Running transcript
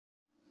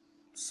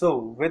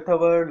So with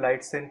our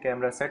lights and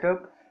camera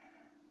setup,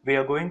 we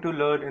are going to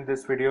learn in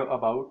this video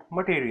about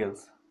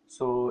materials.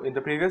 So in the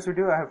previous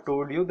video, I have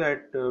told you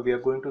that we are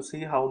going to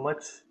see how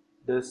much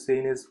this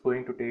scene is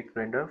going to take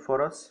render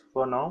for us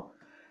for now.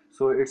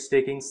 So it's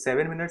taking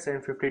 7 minutes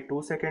and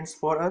 52 seconds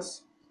for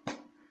us.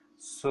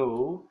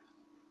 So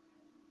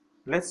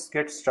let's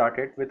get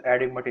started with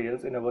adding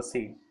materials in our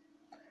scene.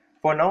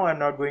 For now, I'm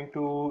not going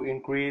to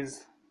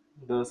increase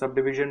the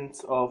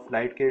subdivisions of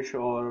light cache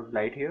or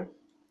light here.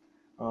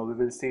 We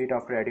will see it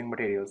after adding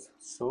materials.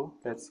 So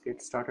let's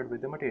get started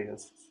with the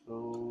materials.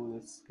 So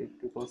let's get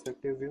to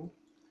perspective view,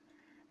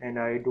 and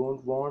I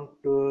don't want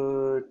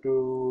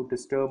to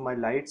disturb my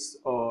lights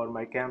or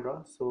my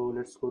camera, so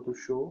let's go to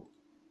show.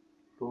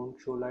 Don't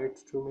show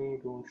lights to me,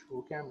 don't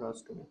show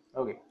cameras to me.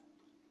 Okay,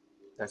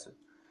 that's it.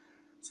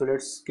 So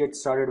let's get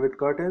started with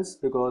curtains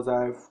because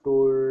I've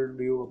told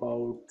you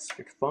about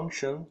its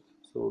function.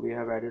 So we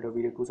have added a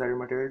video two-sided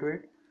material to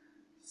it.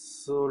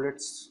 So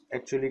let's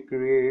actually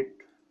create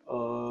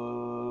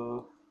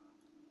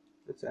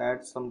let's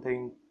add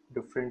something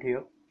different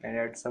here and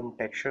add some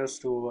textures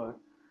to our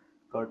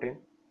curtain.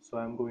 So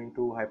I'm going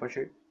to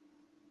hypershade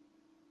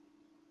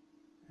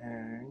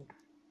and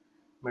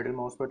middle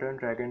mouse button,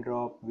 drag and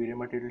drop video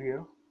material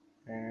here,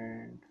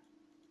 and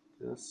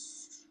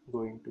just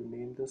going to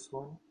name this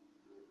one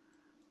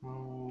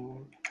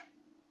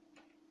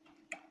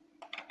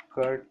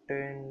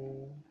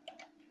curtain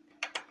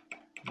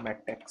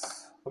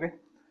matrix. Okay,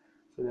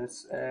 so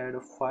let's add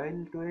a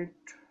file to it.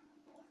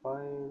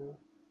 File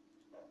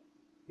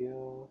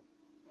here.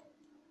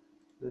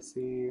 Let's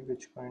see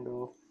which kind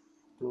of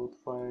cloth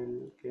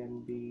file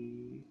can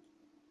be.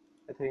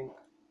 I think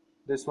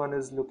this one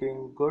is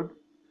looking good.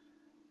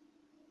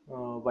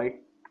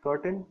 White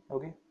curtain.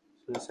 Okay,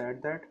 so let's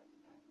add that.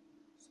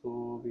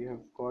 So we have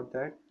got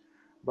that,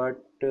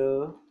 but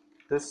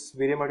this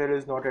video material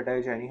is not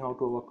attached anyhow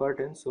to our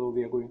curtain, so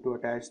we are going to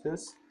attach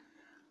this.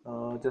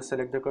 Just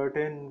select the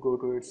curtain, go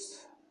to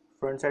its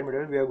front side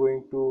material. We are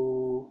going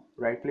to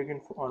right click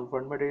on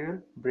front material,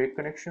 break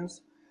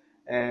connections,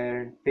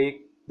 and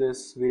take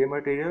this video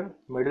material,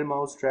 middle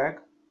mouse drag,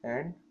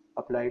 and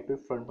apply it to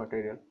front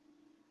material.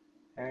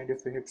 And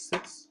if we hit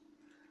 6,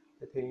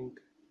 I think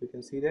you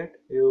can see that.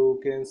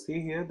 You can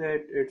see here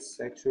that it's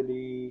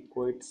actually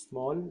quite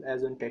small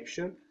as in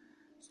texture.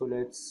 So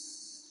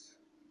let's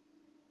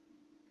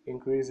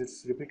increase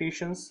its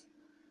repetitions.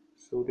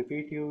 So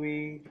repeat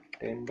UV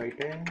 10 by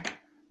 10.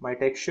 My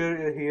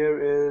texture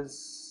here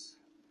is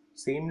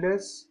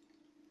seamless,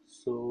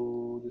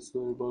 so this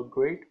will work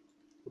great.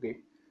 Okay,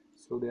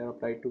 so they are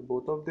applied to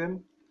both of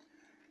them.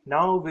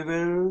 Now we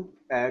will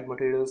add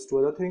materials to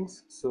other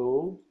things.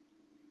 So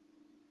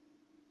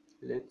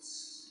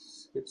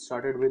let's get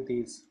started with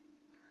these.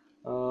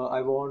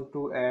 I want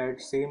to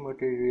add same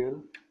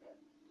material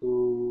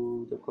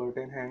to the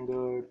curtain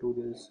hanger, to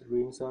this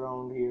rings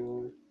around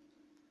here,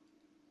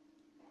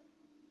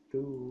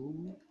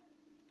 to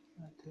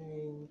I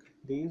think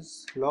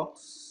these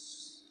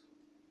locks,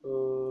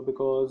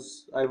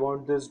 because I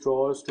want these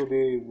drawers to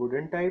be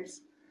wooden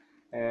types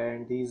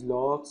and these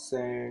locks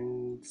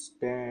and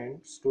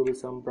stands to be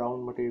some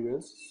brown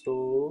materials.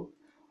 So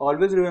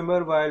always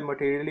remember, while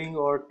materialing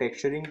or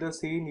texturing the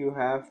scene, you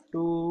have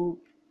to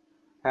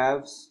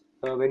have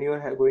when you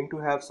are going to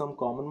have some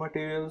common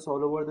materials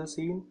all over the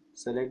scene,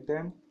 select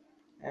them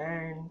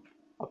and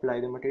apply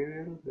the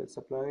material. Let's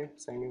apply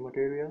signing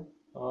material,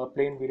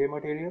 plain video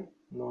material,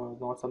 no,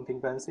 not something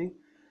fancy.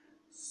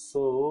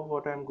 So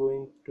what I'm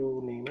going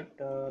to name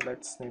it,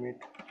 let's name it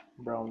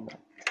brown dye.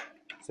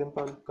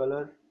 Simple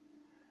color.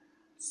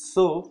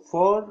 So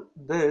for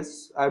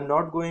this, I'm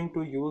not going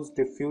to use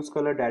diffuse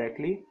color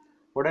directly.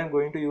 What I'm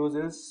going to use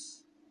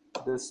is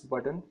this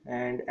button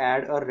and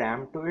add a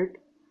ramp to it,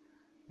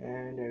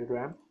 and add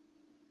ramp,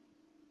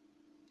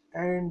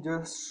 and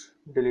just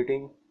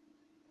deleting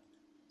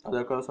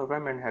other colors of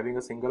RAM and having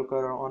a single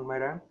color on my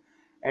RAM.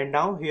 And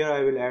now here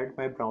I will add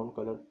my brown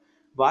color.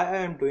 Why I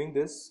am doing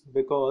this?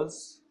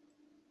 Because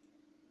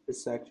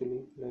it's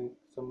actually like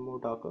some more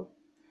darker.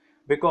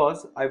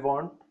 Because I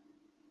want,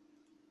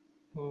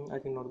 I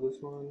think not this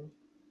one.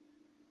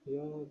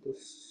 Yeah,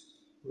 this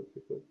would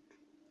be good.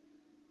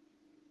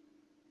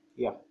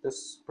 Yeah,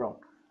 this brown.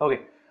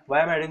 Okay, why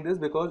I'm adding this?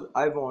 Because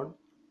I want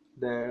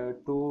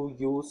to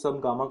use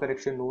some gamma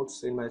correction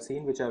nodes in my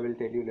scene, which I will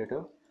tell you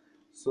later.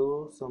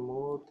 So some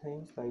more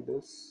things like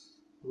this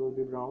will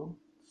be brown.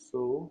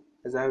 So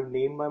as I have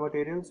named my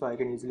material, so I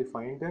can easily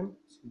find them.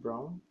 So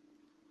brown,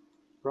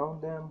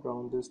 brown them,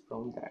 brown this,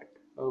 brown that.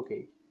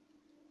 Okay,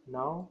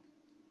 now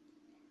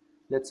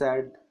let's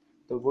add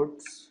the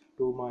woods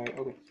to my,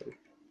 okay, sorry,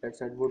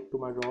 let's add wood to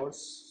my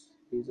drawers.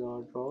 These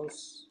are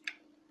drawers,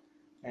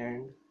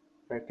 and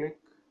right click,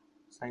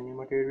 sign new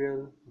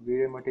material,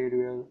 video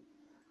material,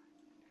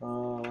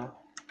 uh,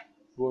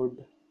 wood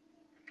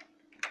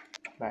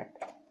matte,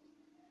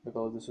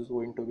 because this is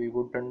going to be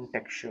wooden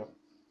texture.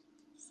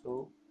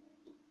 So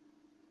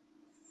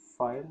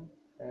file,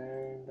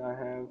 and I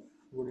have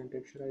wooden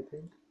texture, I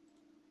think.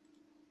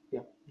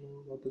 Yeah,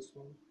 no, not this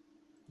one.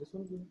 This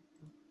one. Yeah.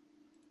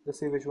 let's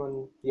see which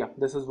one. Yeah,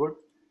 this is wood,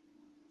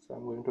 so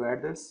I'm going to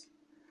add this.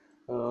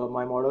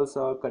 My models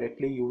are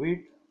correctly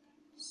UV'd,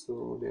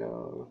 so they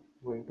are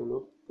going to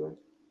look good.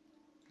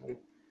 Okay.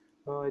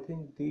 I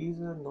think these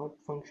are not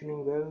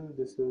functioning well.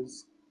 This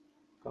is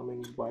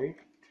coming white.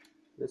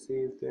 Let's see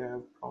if they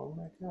have brown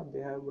matte. Yeah,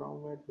 they have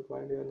brown matte, but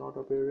why they are not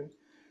appearing?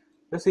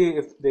 Let's see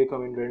if they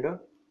come in render.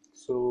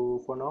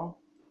 So for now,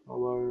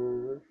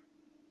 our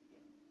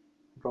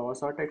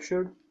drawers are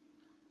textured.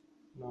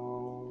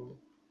 Now,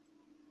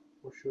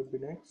 what should be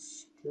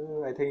next?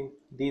 I think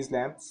these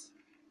lamps.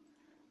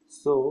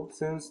 So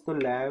since the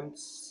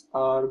lamps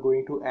are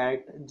going to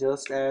act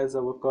just as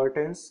our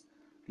curtains,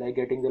 like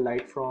getting the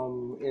light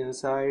from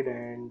inside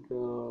and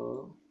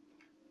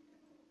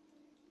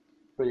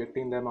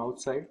projecting them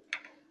outside,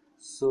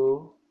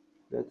 so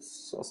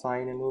let's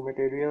assign a new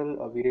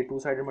material, a very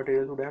two-sided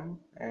material to them,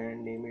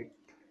 and name it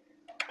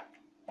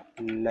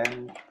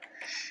lamp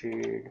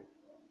shade,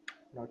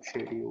 not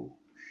shade you,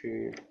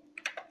 shade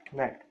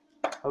matte.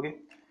 Okay,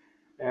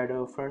 add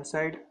a front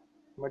side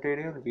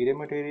material, V-Ray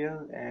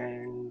material,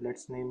 and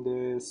let's name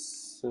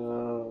this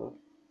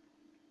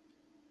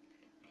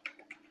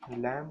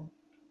lamp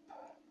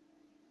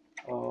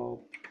uh,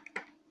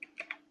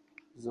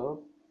 zerb,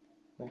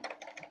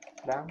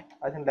 lamp.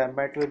 I think lamp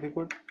matte will be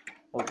good.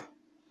 Okay,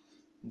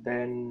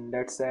 then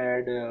let's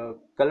add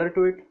color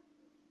to it.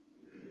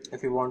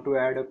 If you want to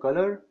add a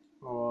color,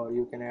 or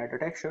you can add a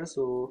texture.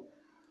 So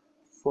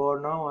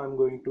for now I'm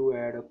going to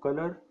add a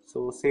color,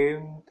 so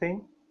same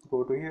thing,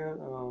 go to here,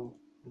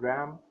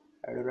 ramp,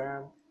 add a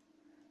ramp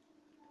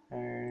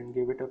and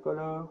give it a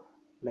color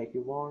like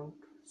you want.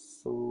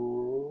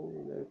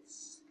 So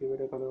let's give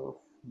it a color of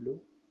blue,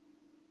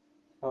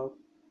 uh,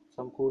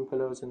 some cool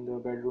colors in the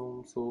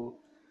bedroom so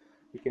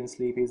you can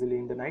sleep easily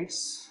in the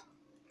nights.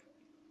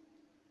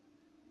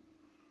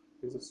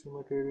 Existing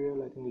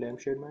material, I think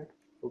lampshade matte.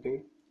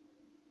 Okay,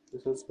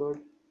 this is good.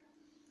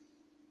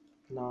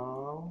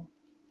 Now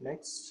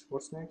next,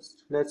 what's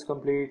next? Let's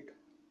complete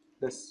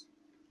this.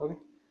 Okay,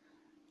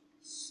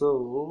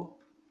 so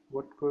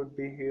what could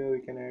be here?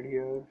 We can add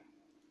here,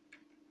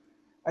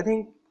 I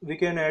think we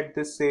can add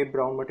this say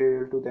brown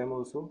material to them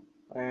also.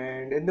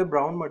 And in the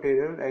brown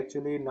material,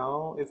 actually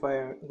now if I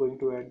am going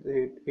to add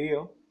it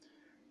here,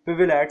 we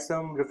will add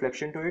some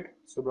reflection to it.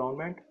 So brown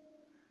matte,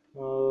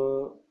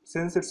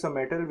 since it's a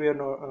metal, we are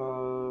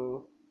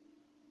not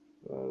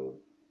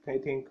I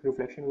think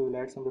reflection, we will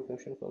add some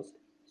reflection first.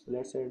 So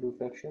let's add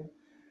reflection.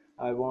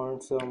 I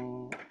want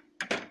some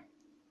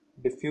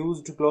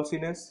diffused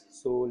glossiness,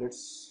 so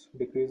let's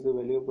decrease the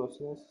value of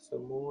glossiness.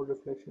 Some more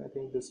reflection, I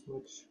think this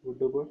much would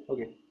do good.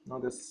 Okay, now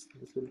this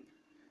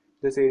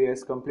area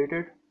is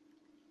completed.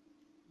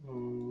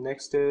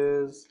 Next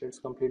is, let's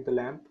complete the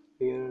lamp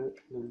here,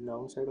 the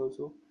downside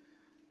also.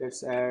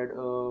 Let's add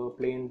a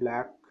plain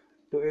black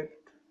to it.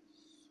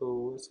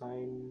 So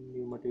assign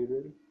new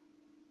material,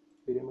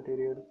 video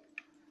material,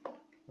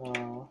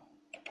 uh,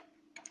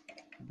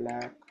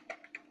 black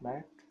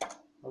matte.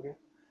 Okay,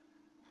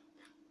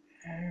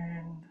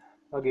 and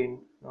again,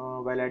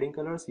 while adding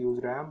colors, use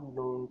ramp,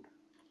 don't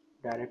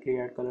directly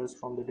add colors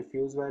from the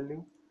diffuse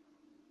value.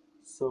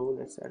 So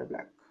let's add a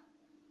black.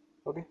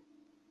 Okay,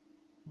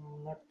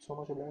 not so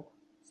much a black,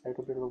 slight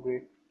bit of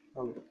gray.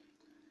 Okay,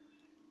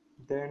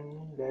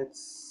 then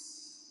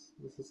this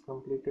is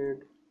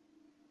completed.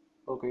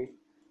 Okay,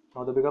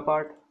 now the bigger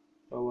part,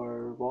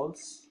 our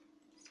walls.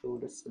 So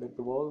let's select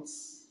the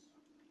walls.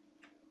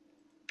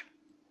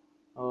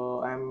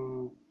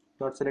 I'm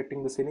not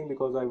selecting the ceiling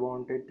because I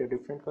want it a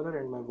different color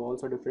and my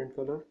walls are different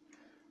color.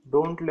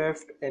 Don't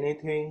left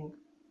anything,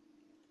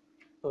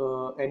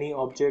 any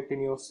object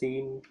in your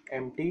scene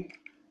empty.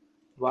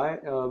 Why?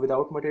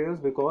 Without materials,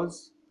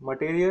 because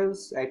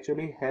materials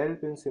actually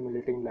help in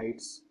simulating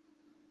lights.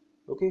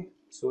 Okay,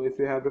 so if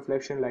you have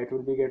reflection, light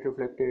will be get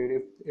reflected.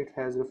 If it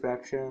has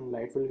refraction,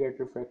 light will get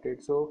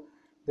reflected. So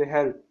they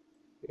help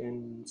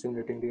in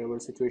simulating real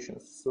world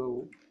situations.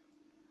 So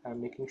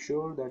I'm making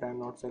sure that I'm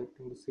not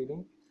selecting the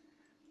ceiling.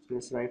 So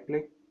let's right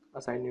click,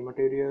 assign new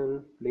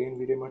material, plain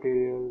video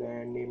material,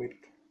 and name it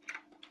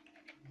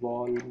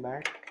wall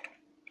matte,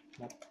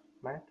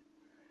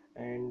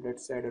 and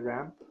let's add a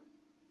ramp.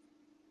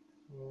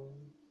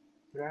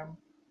 Ramp,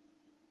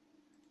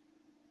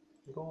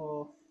 go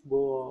off, go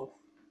off,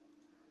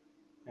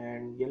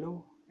 and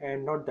yellow,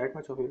 and not that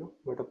much of yellow,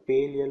 but a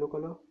pale yellow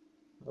color.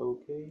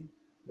 Okay,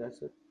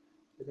 that's it.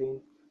 I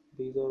think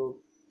these are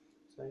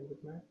signed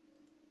with matte,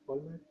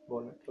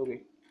 ball matte.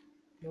 Okay,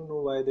 I don't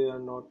know why they are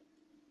not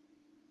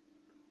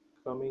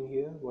coming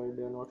here, why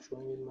they are not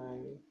showing in my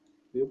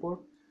viewport,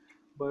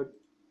 but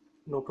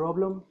no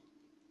problem.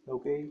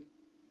 Okay,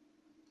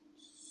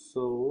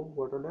 so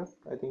what are left?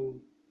 I think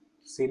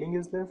ceiling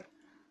is left.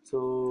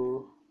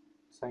 So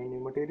assign new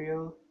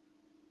material,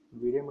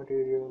 video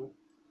material,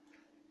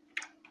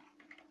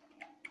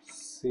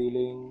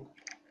 ceiling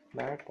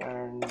matte,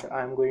 and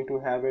I'm going to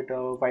have it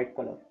a white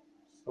color,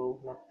 so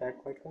not that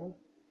white color.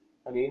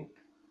 Again,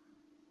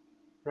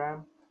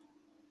 ramp,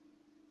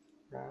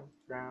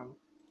 ramp,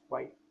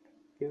 white,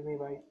 give me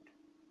white.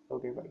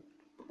 Okay, white,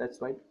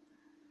 that's white.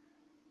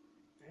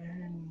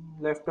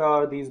 left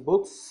are these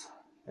books,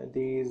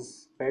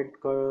 these bed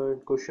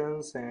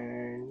cushions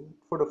and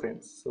photo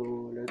frames.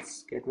 So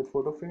let's get with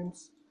photo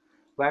frames.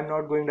 Why I'm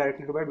not going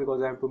directly to bed?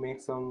 Because I have to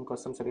make some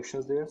custom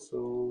selections there.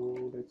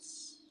 So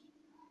let's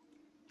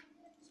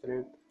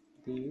select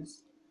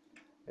these,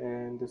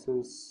 and this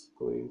is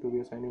going to be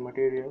assigning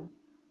material,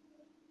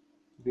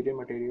 video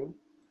material,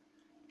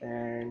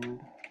 and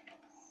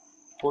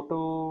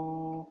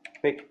photo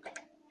pic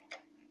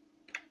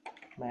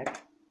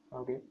Mac.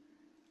 Okay,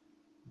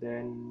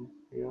 then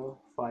here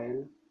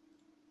file.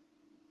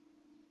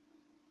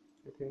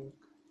 I think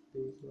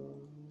these are,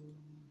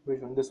 which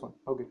one? This one.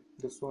 Okay,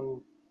 this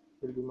one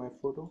will be my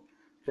photo.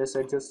 Let's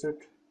adjust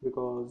it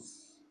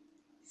because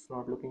it's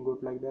not looking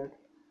good like that.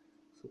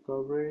 So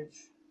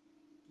coverage,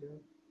 yeah,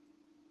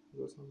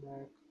 go some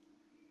back,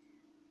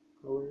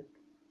 cover it,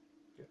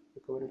 yeah,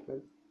 cover it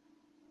well.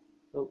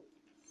 Oh,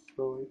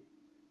 slowly,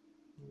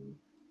 mm,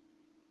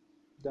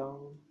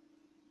 down,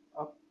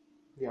 up,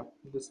 yeah,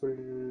 this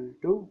will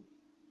do.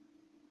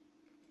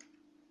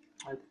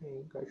 I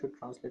think I should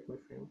translate my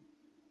frame.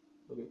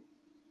 Okay,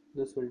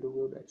 this will do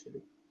good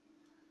actually.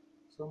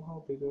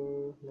 Somehow bigger,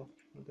 no,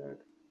 not that.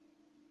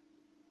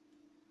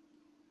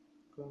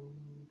 Come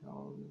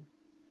down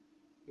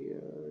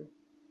here,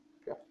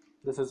 yeah,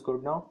 this is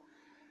good now.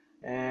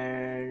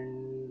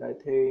 And I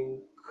think,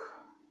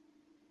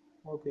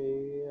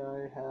 okay,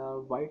 I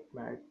have white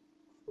mat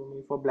for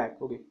me for black.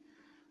 Okay,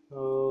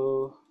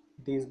 uh,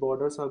 these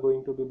borders are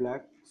going to be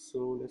black,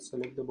 so let's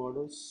select the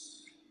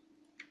borders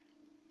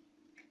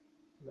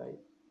like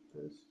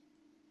this.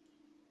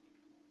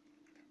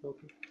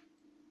 Okay,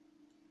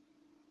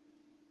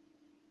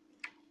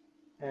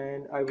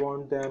 and I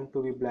want them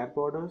to be black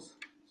borders,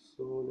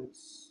 so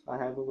let's, I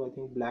have I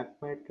think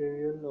black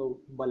material, or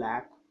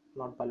black,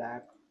 not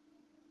black.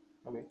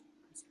 Okay,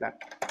 it's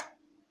black.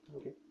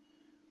 Okay,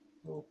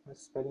 oh, my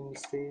spelling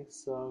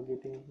mistakes are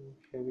getting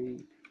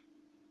heavy.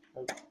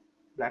 Okay,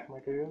 black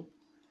material,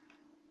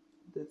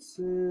 that's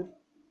it.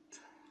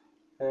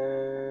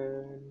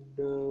 And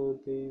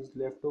these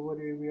leftover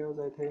areas,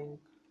 I think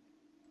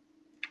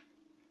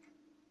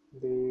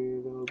they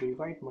will be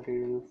white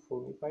material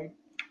for me. White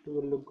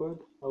will look good.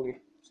 Okay,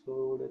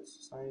 so let's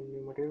assign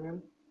new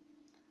material,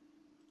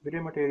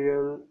 video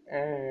material,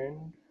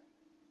 and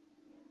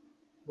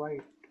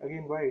white,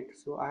 again white.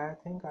 So I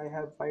think I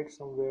have white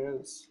somewhere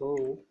else,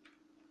 so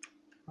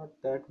not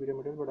that video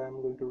material, but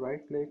I'm going to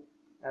right click,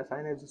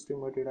 assign existing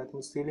material. I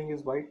think ceiling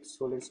is white,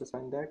 so let's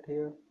assign that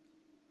here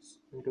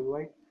into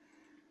white.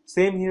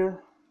 Same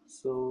here,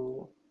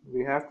 so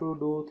we have to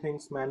do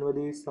things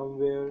manually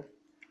somewhere.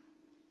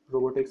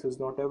 Robotics is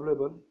not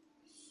available,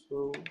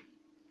 so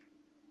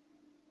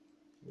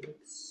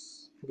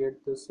let's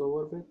get this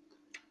over with.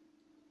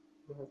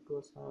 We have to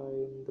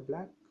assign the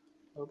black.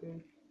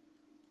 Okay,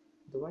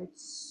 the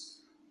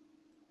whites,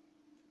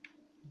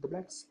 the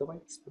blacks, the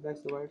whites, the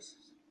blacks, the whites,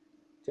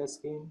 chest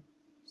scheme,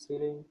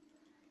 ceiling.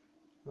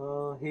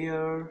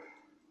 Here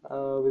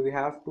we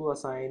have to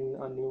assign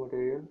a new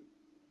material.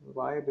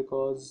 Why?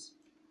 Because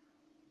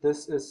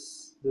this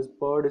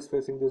bird is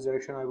facing this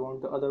direction. I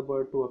want the other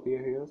bird to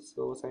appear here,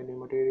 so assign new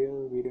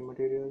material, video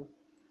material,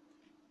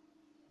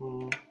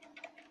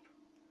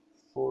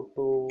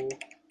 photo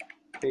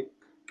pic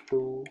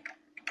to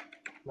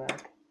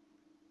mat.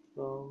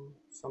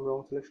 Some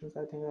wrong selections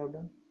I think I have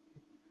done.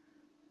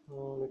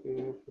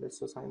 Okay,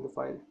 let's assign the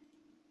file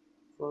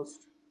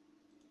first.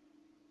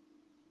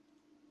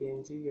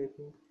 PNG, I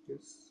think,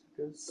 yes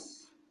it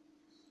is.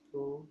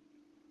 So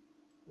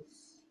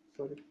let's,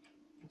 sorry,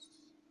 let's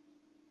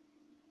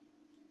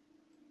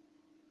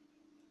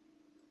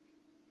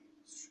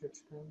stretch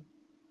them.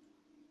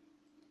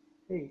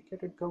 Hey,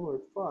 get it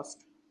covered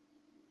fast.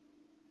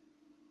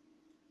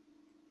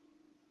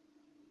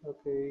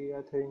 Okay,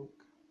 I think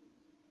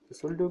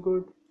this will do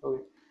good.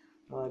 Okay,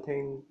 I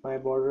think my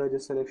border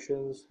edge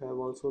selections have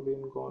also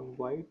been gone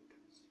white,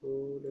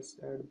 so let's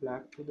add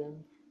black to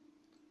them.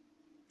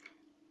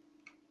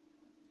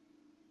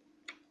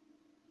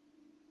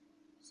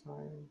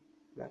 Sign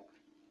black.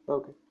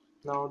 Okay,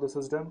 now this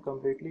is done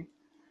completely.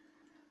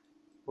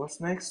 What's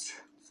next?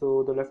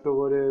 So the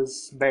leftover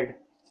is bed.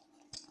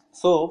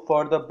 So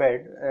for the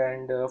bed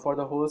and for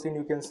the whole scene,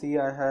 you can see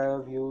I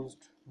have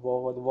used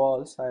for the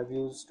walls, I have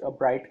used a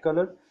bright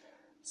color.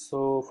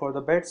 So for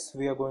the beds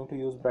we are going to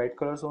use bright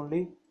colors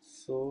only.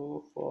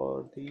 So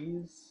for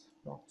these,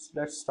 no,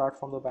 let's start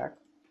from the back.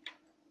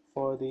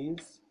 For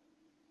these,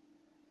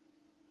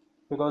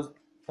 because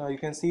you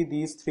can see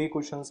these three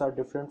cushions are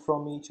different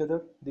from each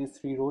other, these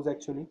three rows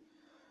actually.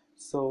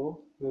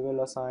 So we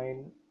will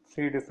assign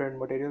three different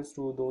materials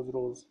to those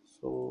rows.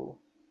 So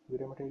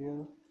video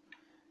material,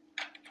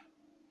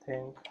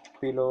 think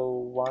pillow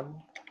 1,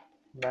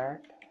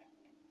 mat,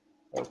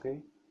 okay,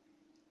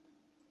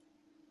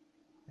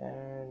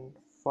 and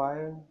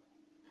fire,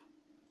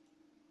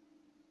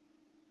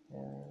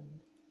 and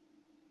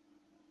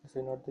this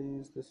is not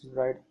these, this is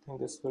right. I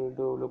think this will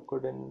do look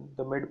good in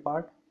the mid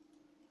part.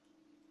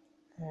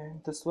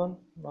 And this one,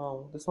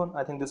 no, this one,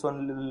 I think this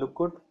one will look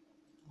good.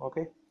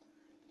 Okay,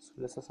 so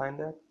let's assign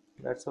that.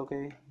 That's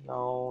okay.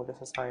 Now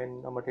let's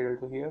assign a material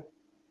to here.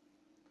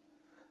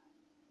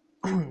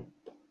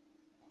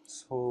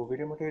 So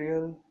video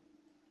material,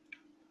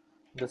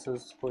 this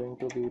is going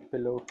to be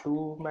pillow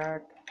 2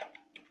 mat,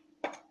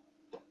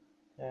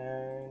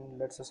 and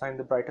let's assign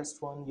the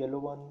brightest one, yellow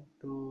one,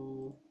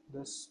 to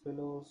this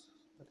pillows.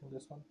 I think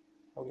this one.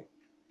 Okay,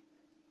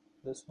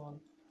 this one,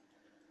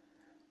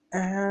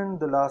 and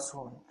the last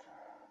one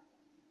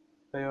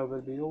here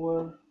will be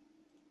over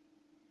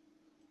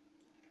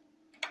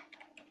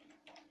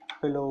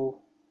pillow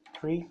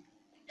 3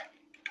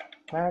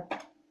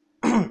 mat.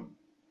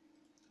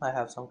 I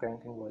have some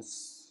cranking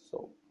voice,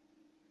 so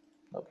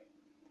okay.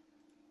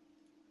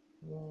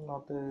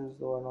 Not this,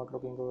 you are not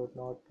looking good.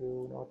 Not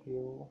you, not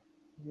you.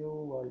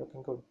 You are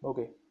looking good.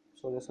 Okay,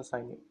 so let's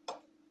assign you.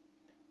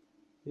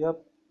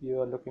 Yep, you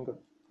are looking good.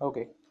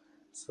 Okay,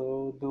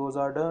 so those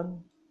are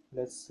done.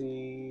 Let's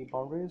see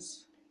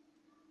boundaries.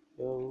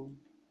 Oh,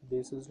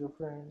 this is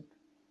different.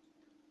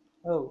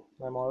 Oh,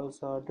 my models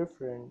are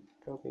different.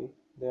 Okay,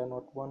 they are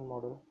not one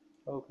model.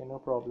 Okay, no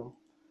problem.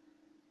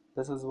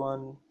 This is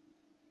one.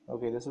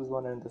 Okay, this is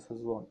one and this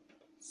is one.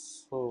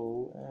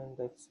 So, and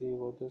let's see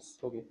what this.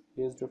 Okay,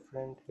 here's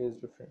different, here's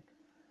different.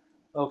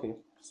 Okay,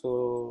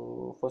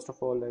 so first of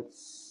all,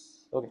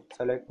 let's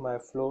select my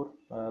floor.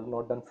 I have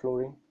not done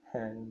flooring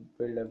and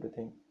build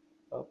everything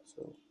up.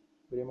 So,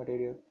 video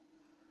material,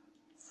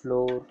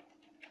 floor.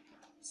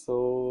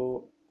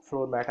 So,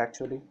 floor mat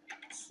actually.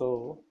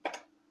 So,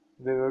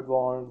 we would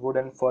want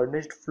wooden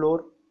furnished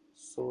floor.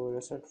 So,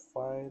 reset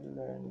file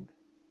and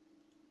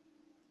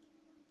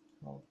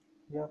no,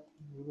 yeah,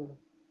 we will.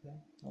 Yeah,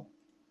 no.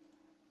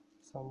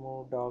 Some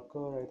more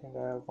darker. I think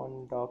I have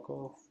one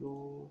darker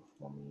floor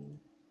for me.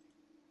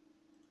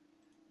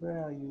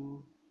 Where are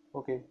you?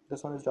 Okay,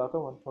 this one is darker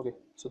one. Okay,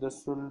 so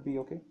this will be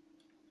okay.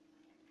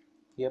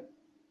 Yep,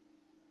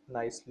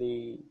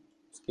 nicely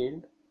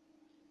scaled.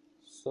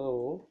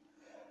 So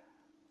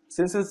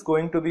since it's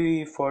going to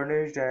be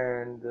furnished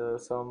and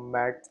some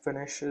matte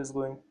finish is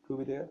going to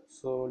be there,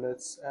 so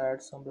let's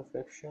add some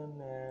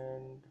reflection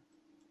and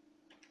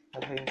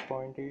I think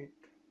 0.8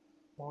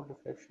 more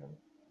reflection.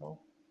 No,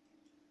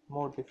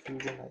 more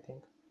diffusion. I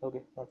think.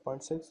 Okay, not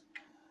 0.6,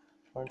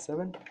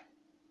 0.7.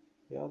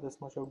 Yeah, this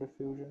much of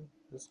diffusion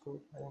is good.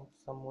 I think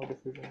some more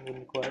diffusion will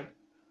require.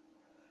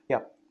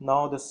 Yeah,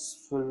 now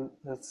that's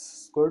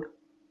good.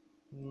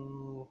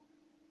 Mm,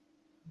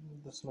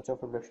 this much of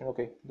reflection.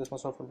 Okay, this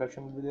much of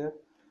reflection will be there.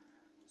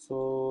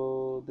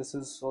 So this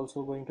is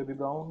also going to be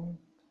brown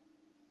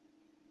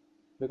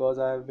because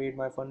I have made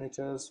my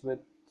furnitures with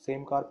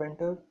same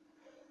carpenter,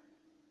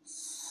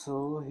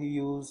 so he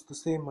used the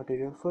same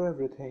material for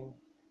everything.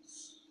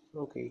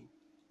 Okay,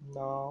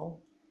 now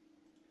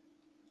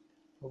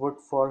wood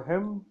for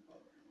him,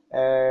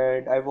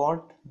 and I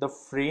want the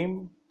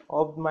frame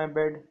of my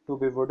bed to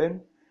be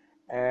wooden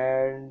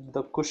and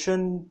the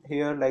cushion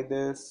here like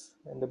this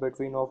in the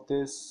between of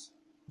this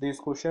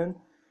cushion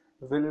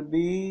will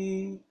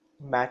be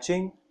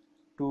matching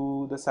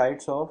to the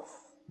sides of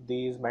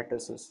these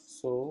mattresses.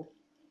 So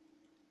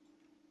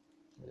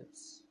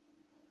let's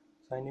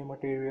assign new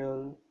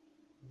material,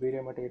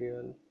 video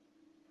material.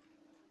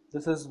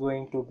 This is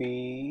going to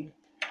be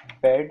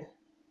bed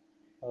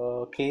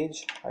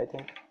cage, I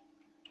think,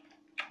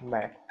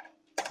 mat.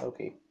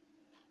 Okay,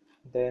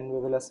 then we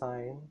will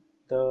assign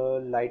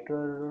the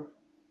lighter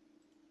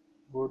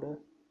wood,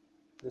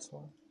 this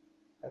one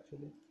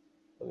actually.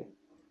 Okay,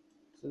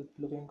 is it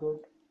looking good?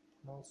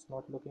 No, it's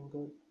not looking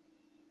good.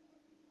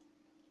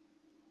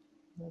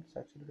 No, it's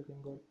actually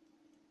looking good.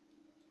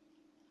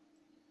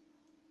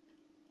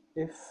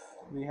 If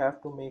we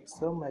have to make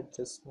some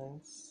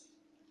adjustments,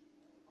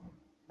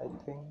 I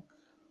think,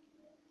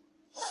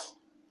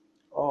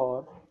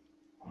 or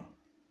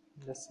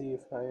let's see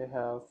if I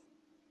have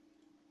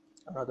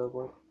another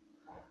wood,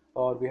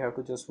 or we have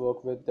to just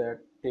work with that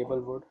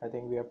table wood. I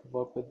think we have to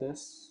work with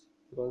this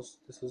because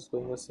this is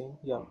going a seam.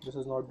 Yeah, this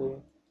is not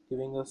doing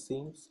giving us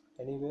seams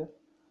anywhere,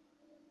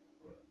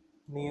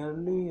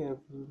 nearly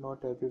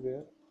not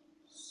everywhere.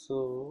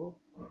 So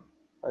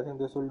I think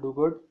this will do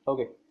good.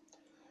 Okay,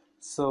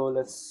 so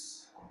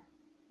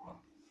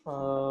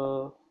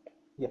uh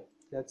yeah,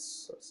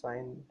 let's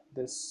assign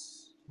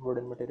this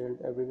wooden material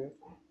everywhere.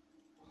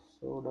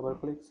 So double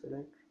click,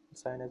 select,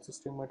 assign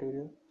existing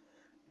material,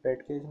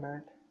 bed cage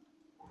mat.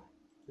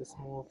 Just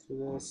move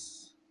to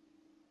this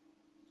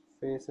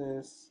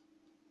faces,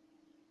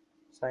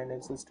 assign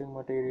existing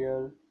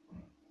material,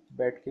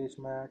 bed cage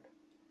mat.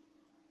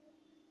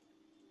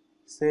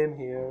 Same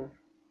here,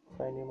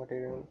 assign new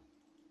material,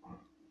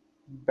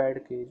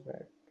 bed cage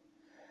mat.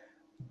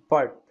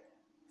 But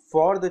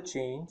for the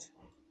change,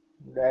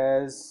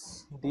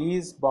 as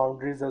these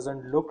boundaries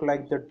doesn't look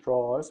like the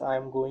drawers, I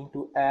am going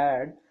to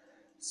add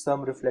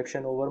some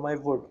reflection over my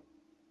wood.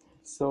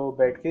 So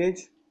bed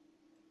cage,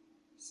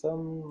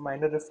 some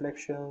minor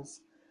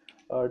reflections,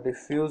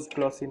 diffused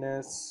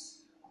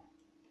glossiness.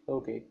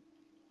 Okay,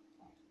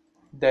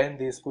 then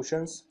these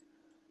cushions,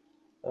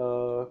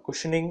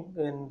 cushioning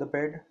in the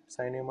bed,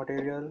 signing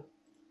material.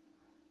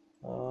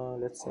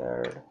 Let's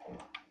add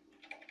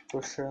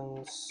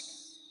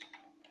cushions,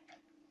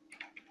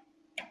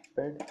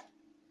 bed.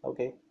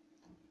 Okay,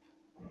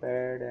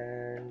 bed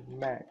and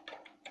mat,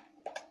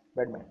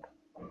 bed mat.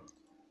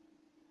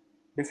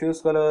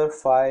 Diffuse color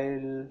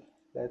file.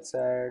 Let's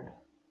add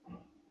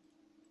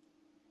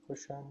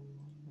cushion,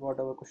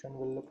 whatever cushion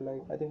will look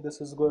like. I think this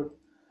is good.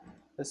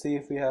 Let's see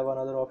if we have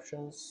another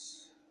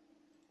options.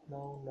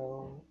 No,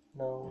 no,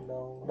 no,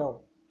 no,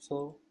 no.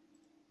 So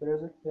where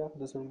is it? Yeah,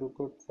 this will look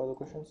good for the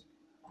cushions.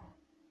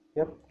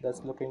 Yep,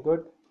 that's looking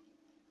good.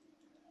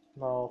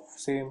 Now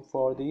same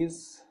for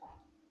these,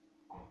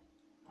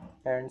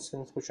 and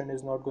since cushion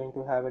is not going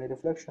to have any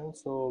reflection,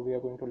 so we are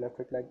going to left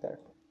it like that.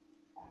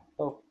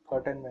 Oh,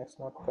 curtain max,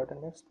 not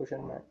curtain max,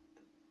 cushion mat,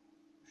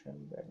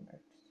 cushion bed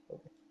mats.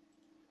 Okay.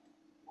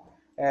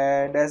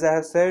 And as I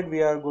have said,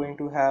 we are going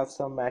to have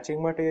some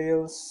matching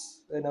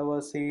materials in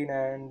our scene,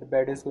 and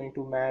bed is going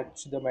to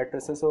match the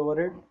mattresses over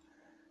it.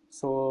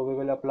 So we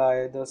will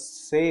apply the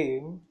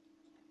same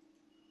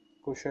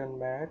cushion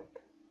mat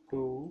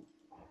to,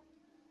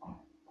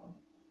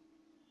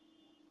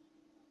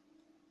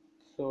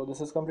 so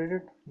this is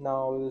completed.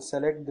 Now we will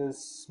select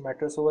this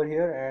mattress over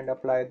here and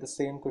apply the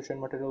same cushion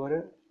material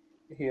over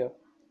here.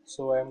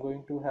 So I am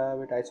going to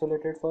have it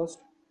isolated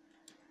first.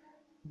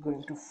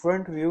 Going to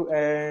front view,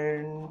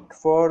 and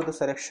for the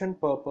selection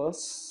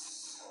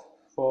purpose,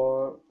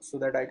 for so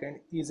that I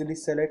can easily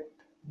select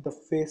the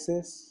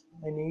faces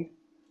I need,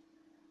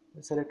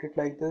 select it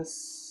like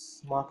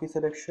this, marquee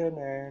selection,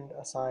 and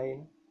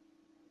assign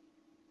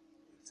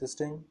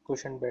existing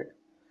cushion bed.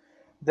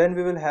 Then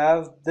we will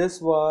have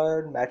this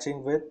one the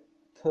matching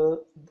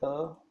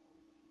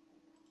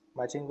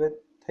with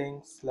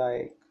things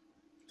like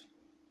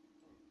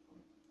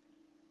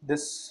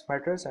this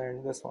mattress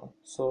and this one.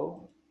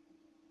 So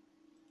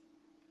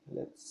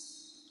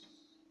let's,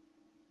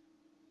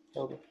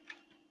 okay,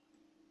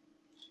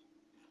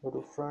 go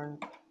to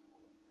front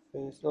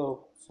face.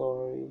 Oh,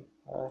 sorry,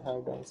 I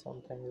have done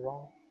something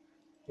wrong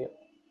here.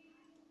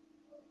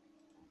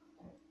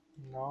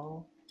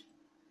 Now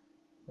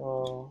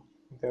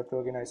we have to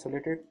again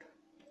isolate it,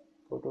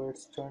 go to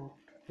its front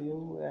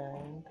view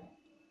and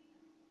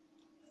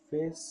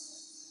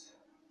face.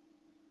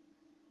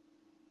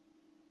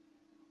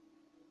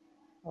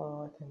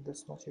 I think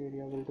this much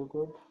area will do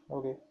good.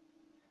 Okay.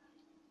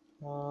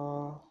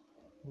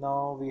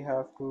 Now we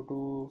have to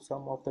do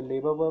some of the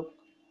labor work.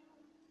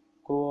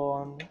 Go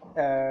on,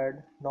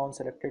 add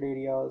non-selected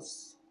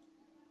areas,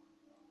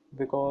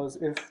 because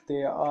if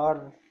they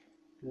are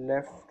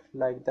left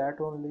like that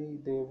only,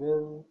 they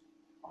will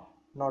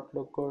not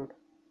look good.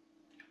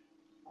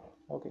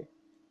 Okay,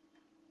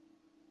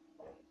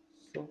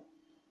 so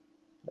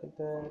like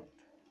that.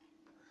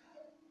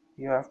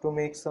 You have to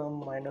make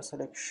some minor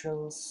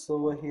selections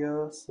over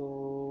here,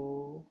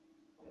 so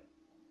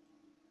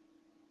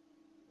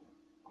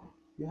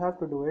you have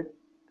to do it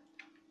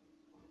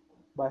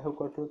by hook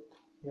or crook.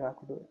 You have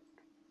to do it.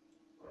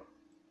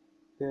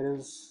 There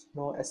is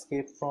no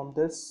escape from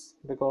this,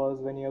 because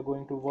when you are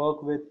going to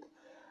work with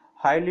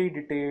highly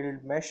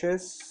detailed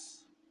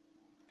meshes,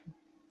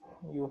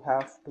 you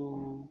have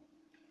to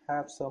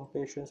have some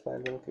patience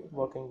while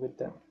working with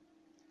them.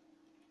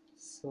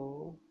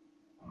 So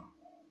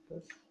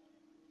this,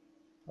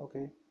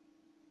 okay,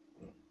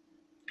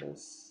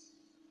 this,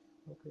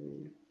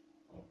 okay,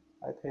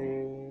 I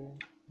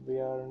think we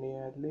have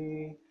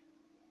nearly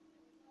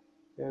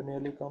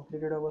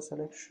completed our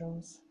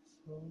selections.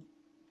 So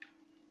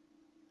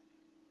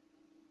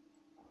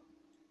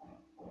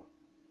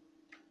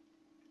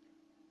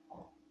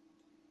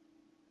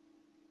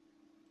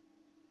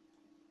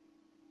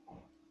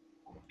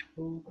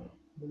do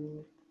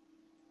do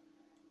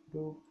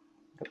do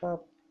the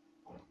up.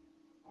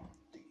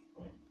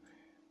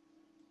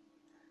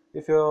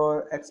 If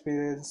you're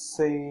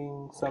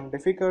experiencing some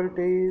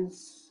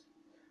difficulties,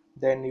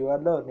 then you are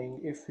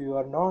learning. If you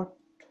are not,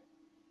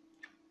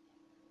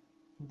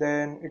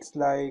 then it's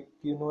like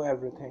you know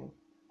everything.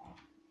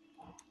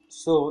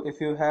 So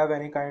if you have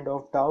any kind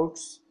of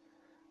doubts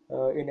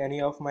in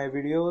any of my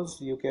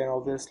videos, you can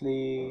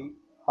obviously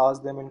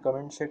ask them in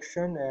comment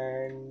section,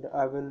 and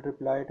I will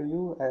reply to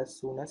you as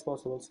soon as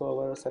possible. So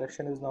our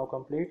selection is now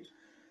complete,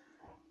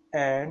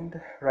 and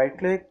right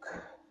click,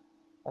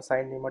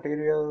 assign new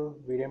material,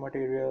 video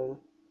material,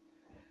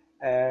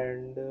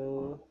 and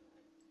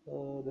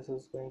this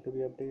is going to be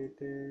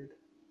updated.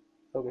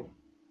 Okay,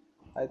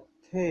 I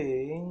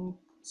think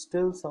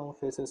still some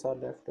faces are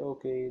left.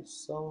 Okay,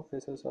 some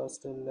faces are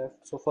still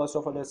left. So first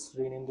of all, let's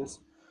rename this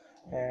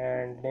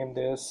and name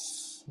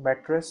this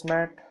mattress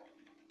mat,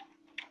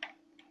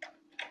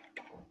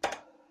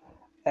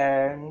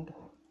 and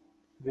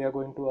we are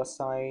going to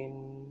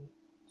assign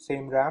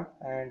same ramp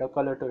and a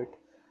color to it.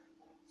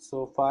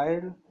 So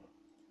file,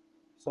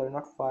 sorry,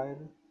 not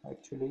file,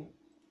 actually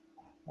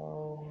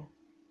um,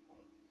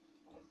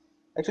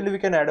 actually we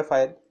can add a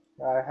file.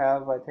 I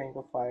have, I think,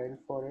 a file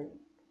for it.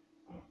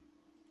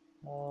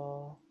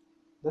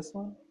 This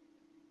one,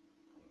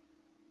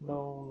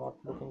 no,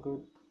 not looking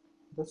good.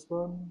 This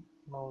one,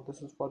 no,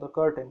 this is for the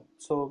curtain,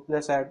 so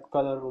let's add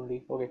color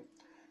only. Okay,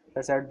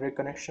 Let's add brick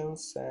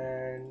connections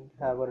and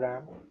have a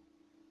ramp.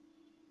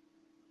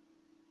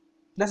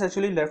 Let's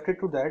actually left it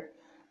to that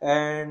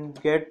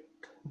and get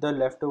the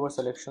leftover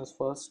selections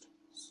first.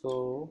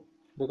 So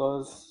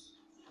because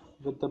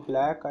with the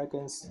black I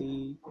can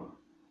see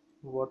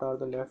what are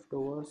the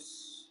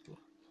leftovers.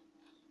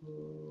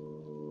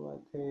 So I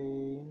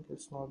think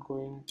it's not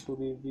going to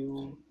be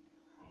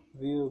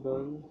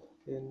viewable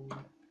in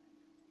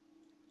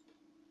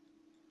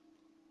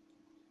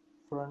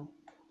front.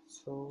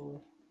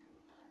 So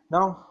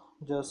now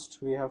just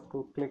we have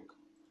to click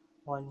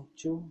 1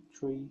 2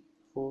 3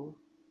 4.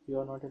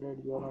 You're not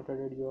added, you're not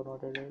added, you're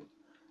not added.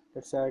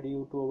 Let's add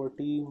you to our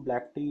team,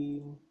 black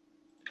team.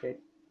 Get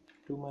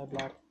to my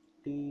black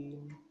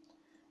team.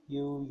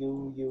 You.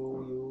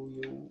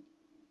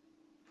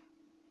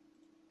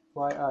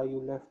 Why are you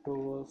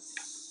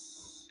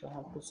leftovers? I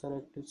have to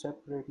select it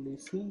separately.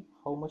 See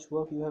how much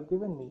work you have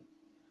given me.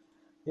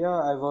 Yeah,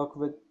 I talk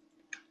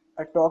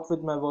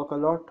with my work a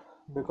lot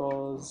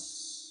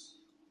because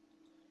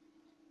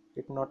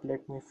it not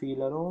let me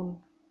feel alone.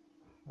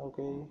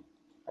 Okay,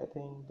 I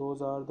think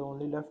those are the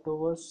only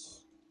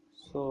leftovers.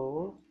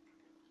 So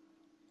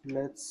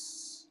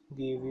let's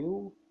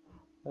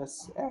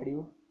add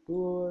you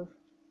to our,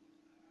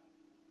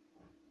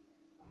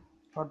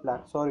 not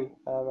black, sorry,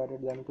 I have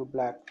added them to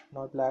black,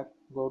 not black.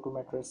 Go to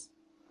mattress,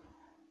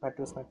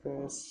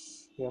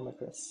 yeah,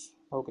 mattress.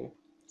 Okay,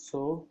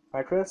 so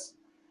mattress,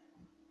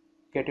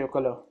 get your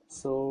color.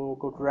 So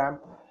go to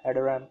ramp, add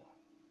a ramp,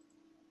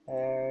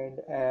 and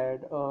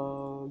add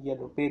a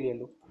yellow, pale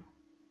yellow,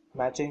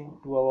 matching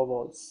to our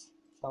walls,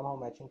 somehow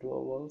matching to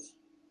our walls.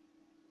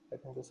 I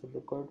think this will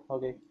look good.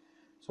 Okay,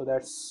 so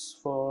that's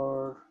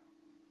for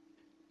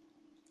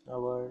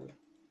our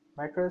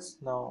mattress.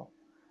 Now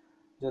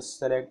just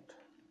select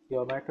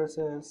your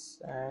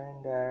mattresses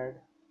and add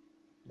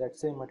that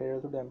same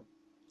material to them.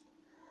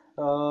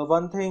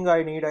 One thing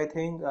I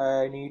think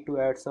I need to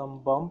add some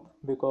bump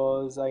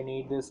because I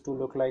need this to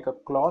look like a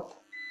cloth.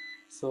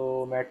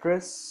 So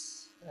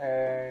mattress,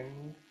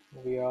 and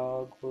we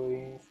are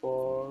going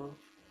for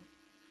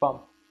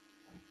bump.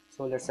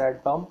 So let's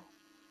add bump,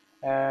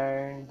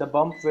 and the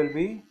bump will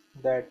be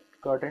that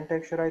curtain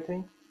texture, I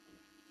think.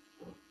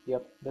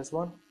 Yep, this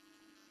one.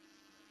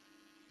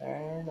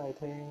 And I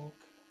think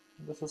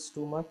this is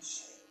too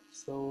much.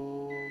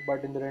 So,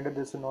 but in the render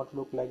this will not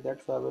look like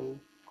that. So I will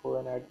go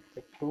and add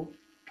like 2.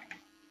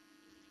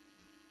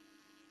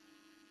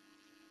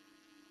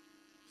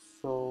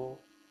 So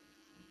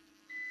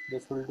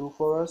this will do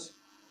for us.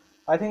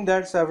 I think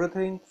that's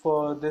everything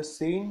for this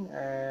scene,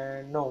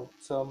 and no,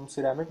 some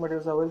ceramic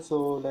materials as well.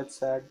 So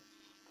let's add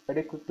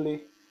very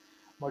quickly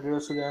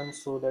materials to them.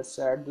 So let's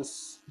add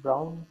this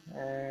brown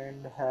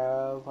and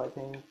have, I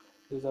think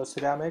these are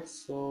ceramics,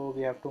 so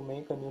we have to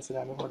make a new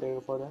ceramic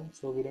material for them.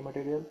 So video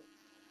material,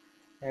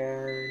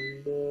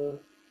 and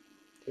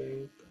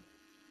think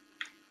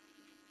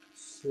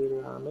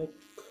ceramic,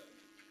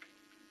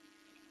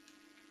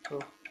 oh,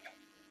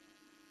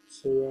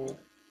 ceramic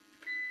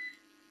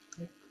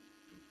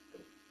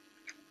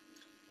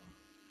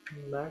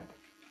matte,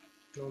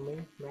 no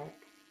matte.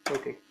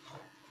 Okay,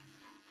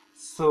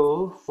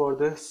 so for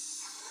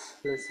this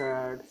let's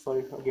add,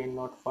 sorry again,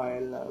 not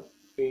file,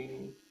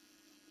 being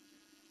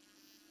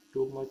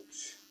too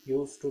much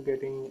used to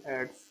getting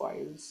add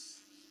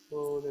files.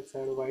 So let's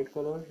add a white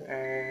color,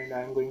 and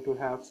I'm going to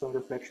have some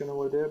reflection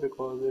over there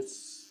because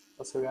it's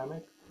a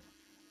ceramic,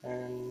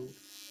 and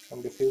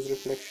some diffuse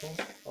reflection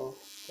of,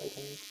 I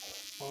think,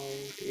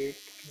 0.8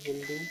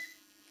 will do.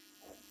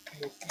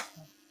 This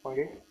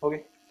 0.8.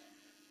 Okay,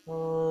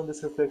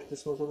 this reflects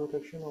this much of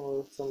reflection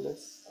or some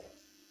less,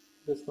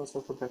 this much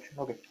of reflection.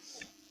 Okay,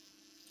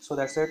 so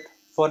that's it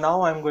for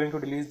now. I'm going to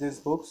delete these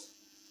books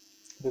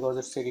because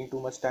it's taking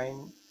too much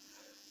time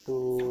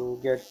to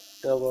get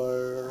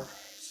our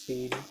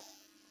scene,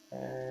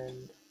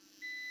 and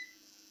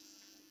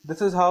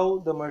this is how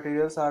the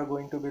materials are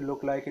going to be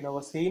look like in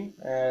our scene.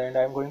 And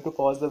I'm going to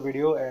pause the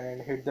video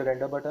and hit the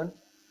render button.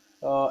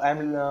 I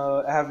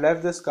have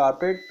left this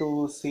carpet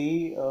to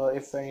see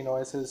if any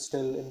noise is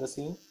still in the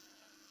scene.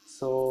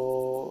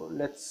 So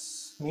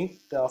let's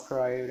meet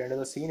after I render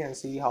the scene and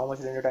see how much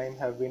render time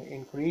have been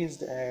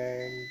increased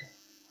and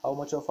how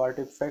much of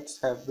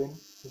artifacts have been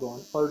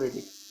gone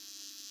already.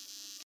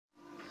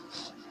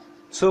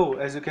 So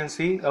as you can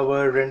see,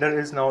 our render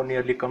is now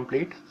nearly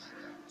complete.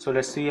 So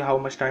let's see how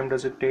much time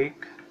does it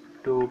take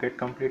to get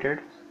completed.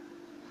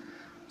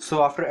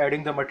 So after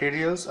adding the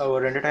materials,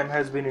 our render time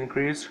has been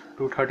increased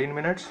to 13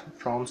 minutes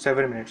from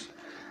 7 minutes.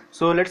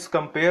 So let's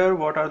compare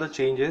what are the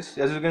changes.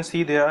 As you can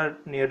see, there are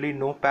nearly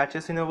no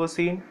patches in our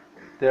scene.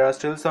 There are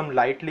still some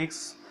light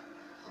leaks,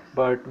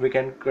 but we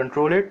can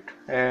control it.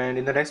 And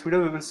in the next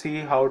video, we will see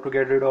how to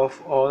get rid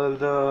of all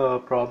the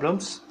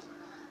problems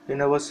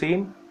in our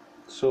scene.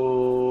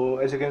 So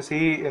as you can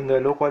see, in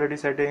the low quality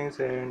settings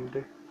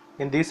and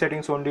in these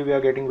settings only, we are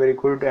getting very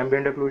good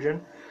ambient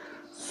occlusion.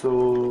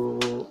 So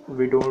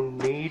we don't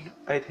need,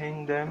 I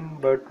think, them,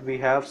 but we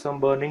have some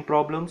burning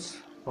problems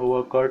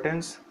over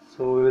curtains.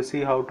 So we will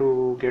see how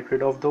to get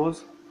rid of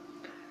those.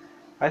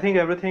 I think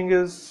everything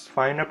is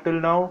fine up till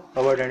now.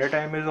 Our render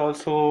time is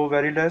also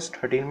very less,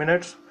 13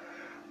 minutes.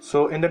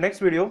 So in the next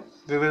video,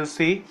 we will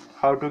see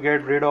how to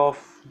get rid of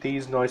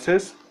these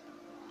noises,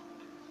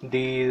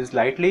 these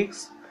light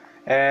leaks,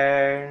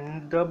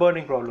 and the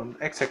burning problem,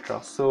 etc.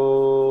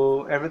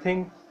 So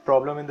everything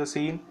problem in the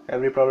scene,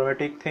 every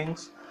problematic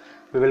things,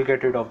 we will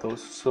get rid of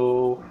those.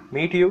 So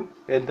meet you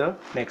in the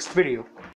next video.